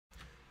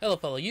Hello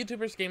fellow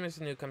YouTubers, gamers,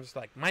 and newcomers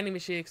alike. My name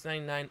is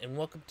Shadix99 and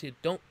welcome to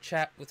Don't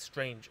Chat with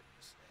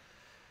Strangers.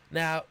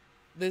 Now,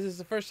 this is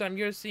the first time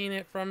you're seeing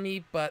it from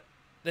me, but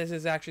this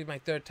is actually my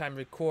third time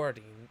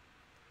recording.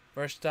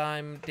 First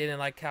time, didn't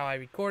like how I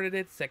recorded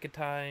it. Second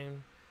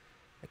time,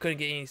 I couldn't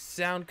get any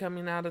sound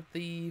coming out of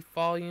the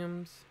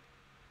volumes.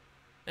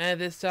 And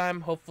this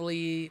time,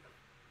 hopefully,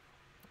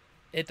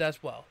 it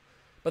does well.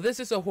 But this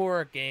is a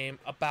horror game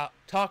about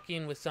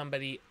talking with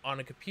somebody on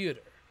a computer.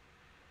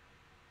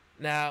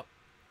 Now,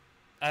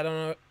 I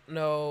don't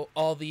know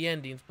all the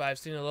endings, but I've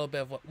seen a little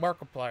bit of what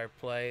Markiplier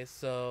plays,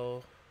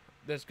 so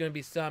there's going to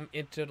be some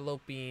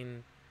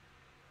interloping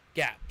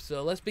gaps.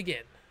 So let's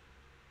begin.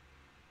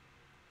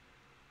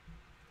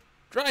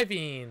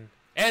 Driving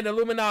and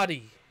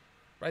Illuminati,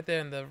 right there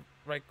in the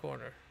right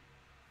corner.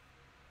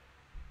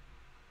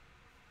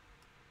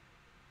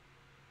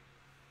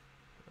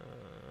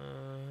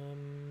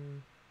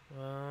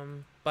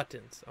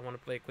 Buttons. I want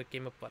to play a quick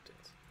game of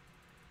buttons.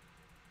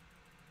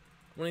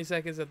 20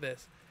 seconds of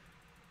this.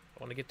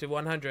 I want to get to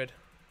 100.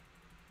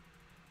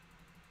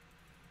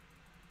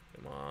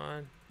 Come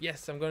on.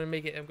 Yes, I'm going to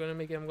make it. I'm going to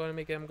make it. I'm going to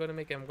make it. I'm going to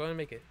make it. I'm going to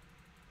make it.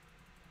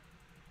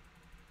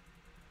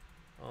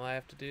 All I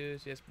have to do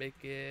is just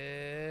make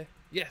it.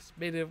 Yes,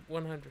 made it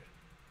 100.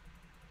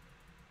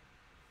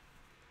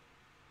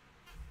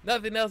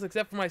 Nothing else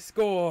except for my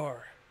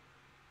score.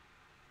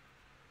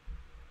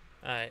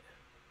 Alright.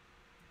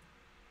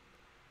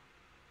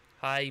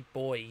 Hi,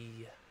 boy.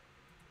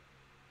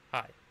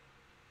 Hi.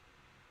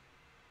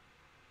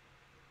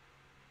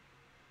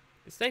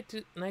 It's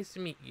nice to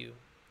meet you.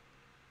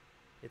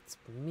 It's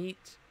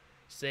meet,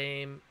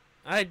 same.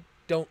 I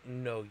don't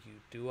know you,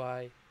 do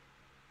I?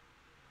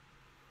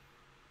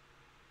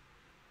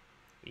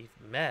 We've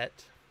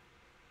met.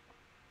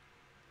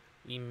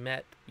 We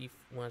met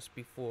once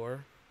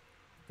before.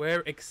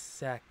 Where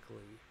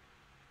exactly?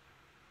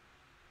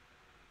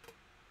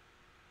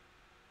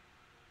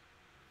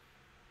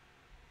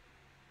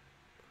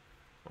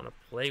 I want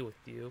to play with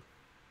you.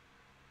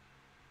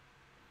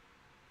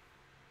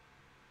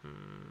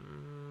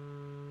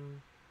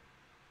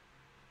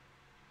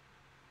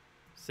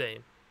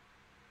 Same.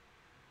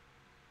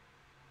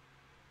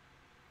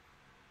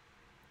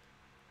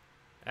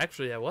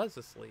 Actually, I was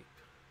asleep.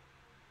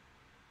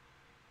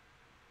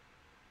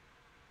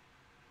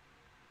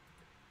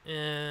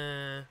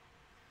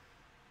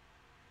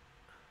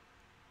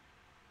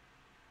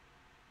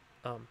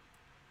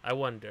 I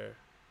wonder.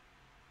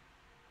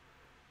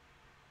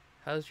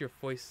 How's your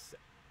voice?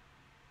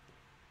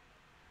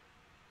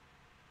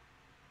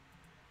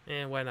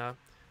 And why not?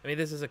 I mean,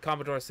 this is a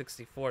Commodore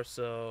 64,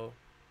 so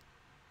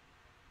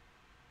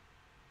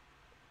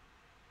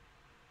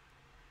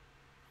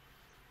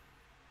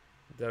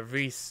the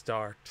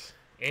restart.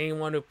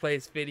 Anyone who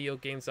plays video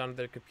games on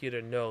their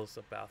computer knows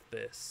about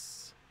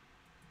this.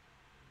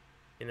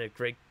 In a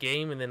great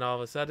game, and then all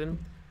of a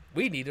sudden,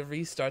 we need to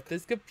restart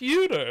this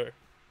computer.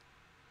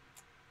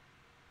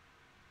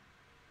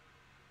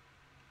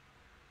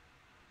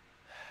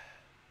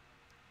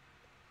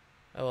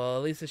 Oh, well,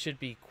 at least it should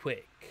be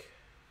quick.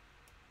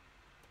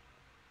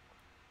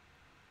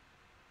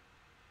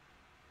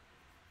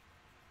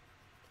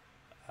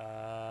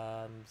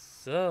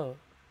 So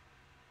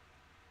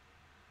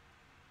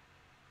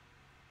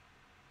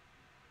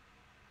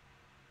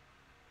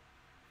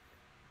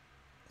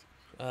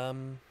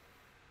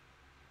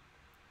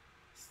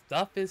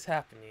stuff is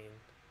happening.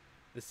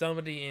 There's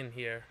somebody in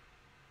here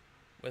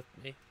with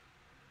me.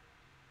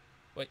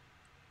 Wait,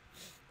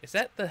 is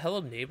that the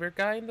Hello Neighbor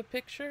guy in the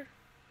picture?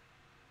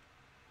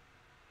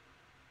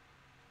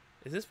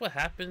 Is this what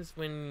happens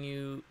when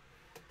you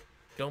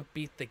don't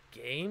beat the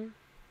game?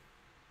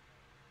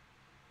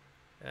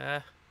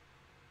 Oh.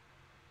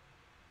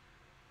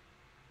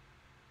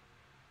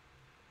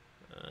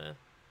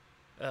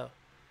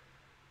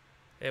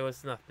 It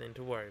was nothing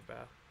to worry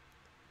about.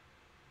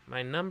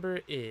 My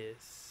number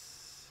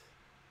is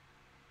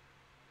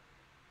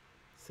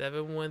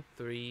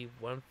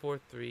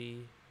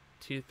 713-143-234.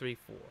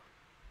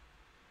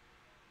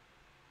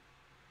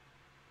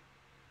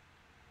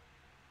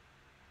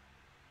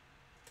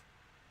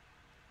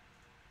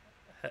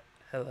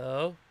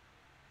 Hello?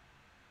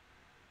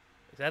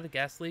 Is that a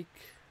gas leak?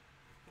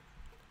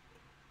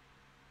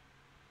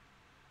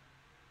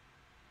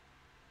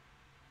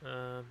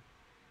 Oh,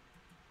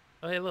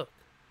 hey, look.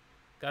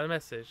 Got a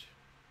message.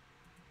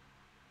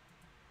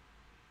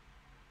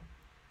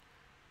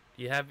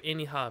 Do you have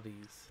any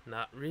hobbies?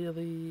 Not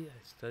really.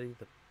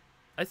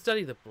 I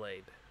study the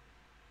blade.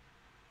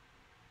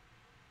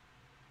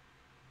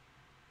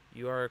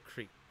 You are a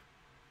creep.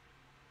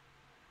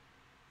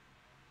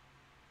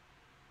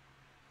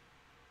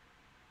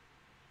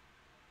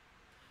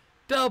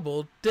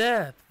 Double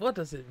death! What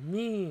does it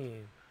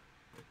mean?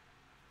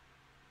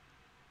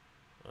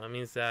 Well, it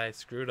means that I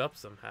screwed up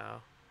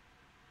somehow.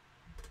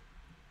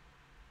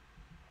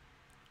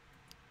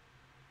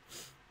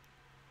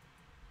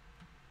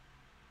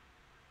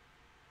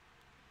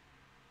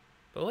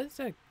 But what is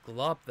that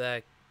glob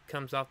that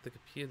comes off the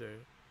computer?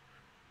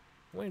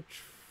 I'm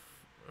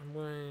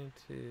going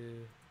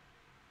to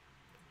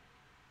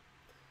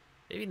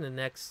Maybe the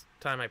next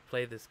time I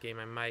play this game,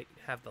 I might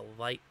have the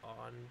light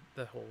on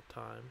the whole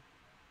time.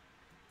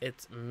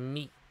 It's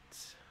meat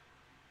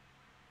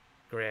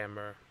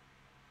grammar.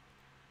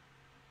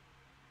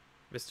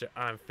 Mr.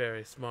 I'm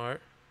very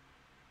smart.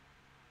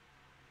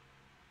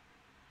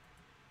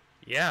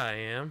 Yeah, I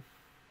am.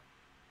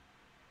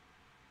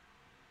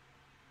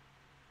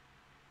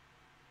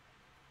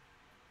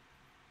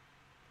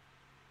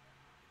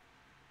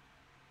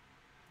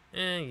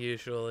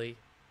 Usually.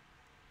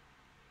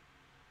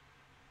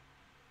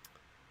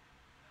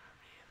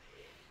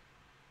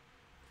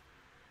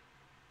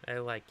 I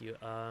like you.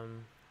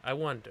 I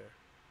wonder.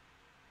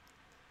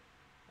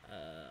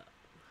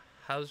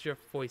 How's your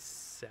voice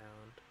sound?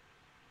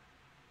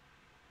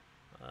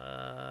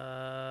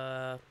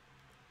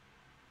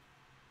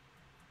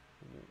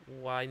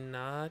 Why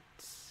not?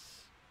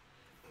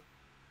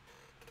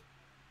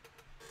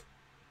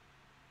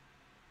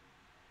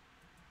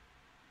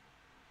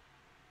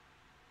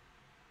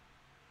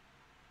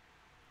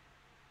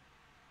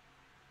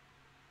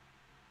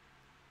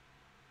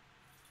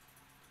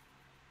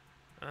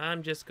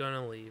 I'm just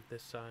gonna leave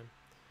this time.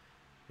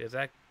 Because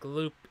that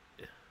gloop...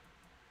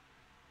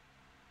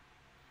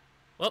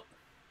 Well.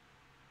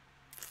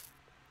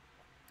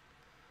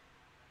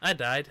 I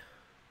died.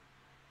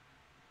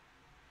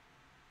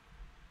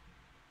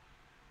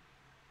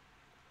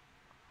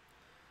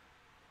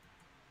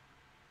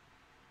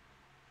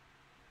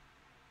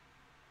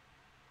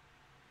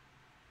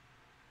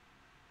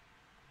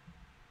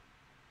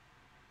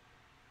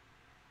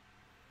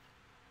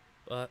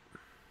 But...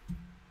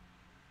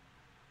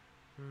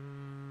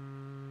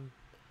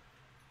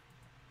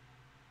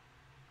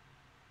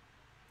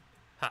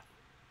 Ha.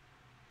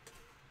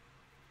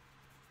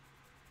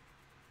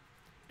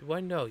 Do I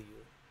know you?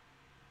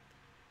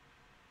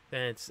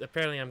 Then it's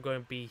apparently I'm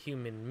going to be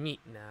human meat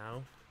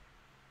now.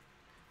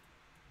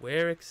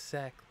 Where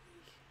exactly?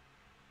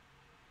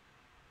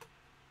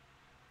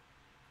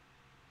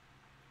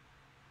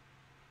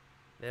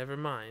 Never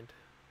mind.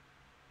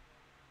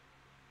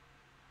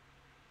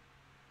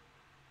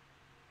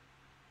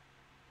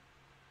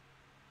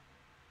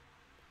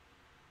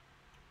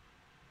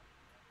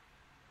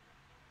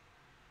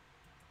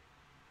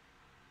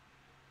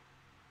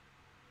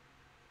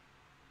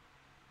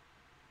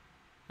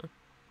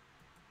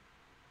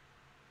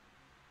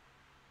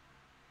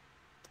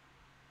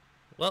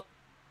 Well,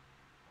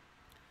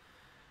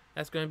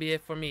 that's going to be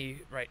it for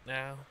me right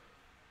now.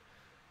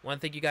 I want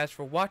to thank you guys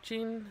for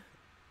watching.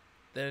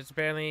 There's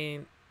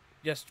apparently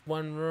just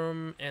one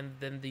room and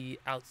then the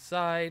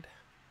outside.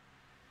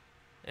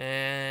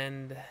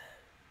 And...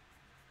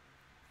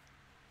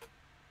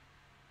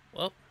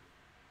 well...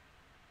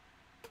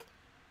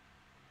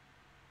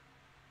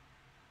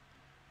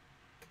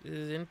 this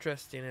is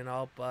interesting and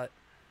all, but...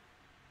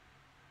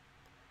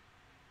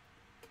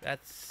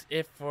 that's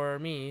it for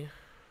me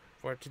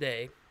for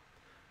today.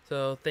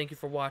 So thank you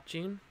for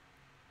watching.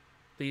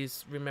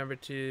 Please remember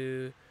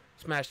to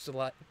smash the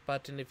like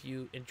button if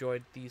you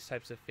enjoyed these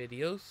types of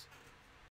videos.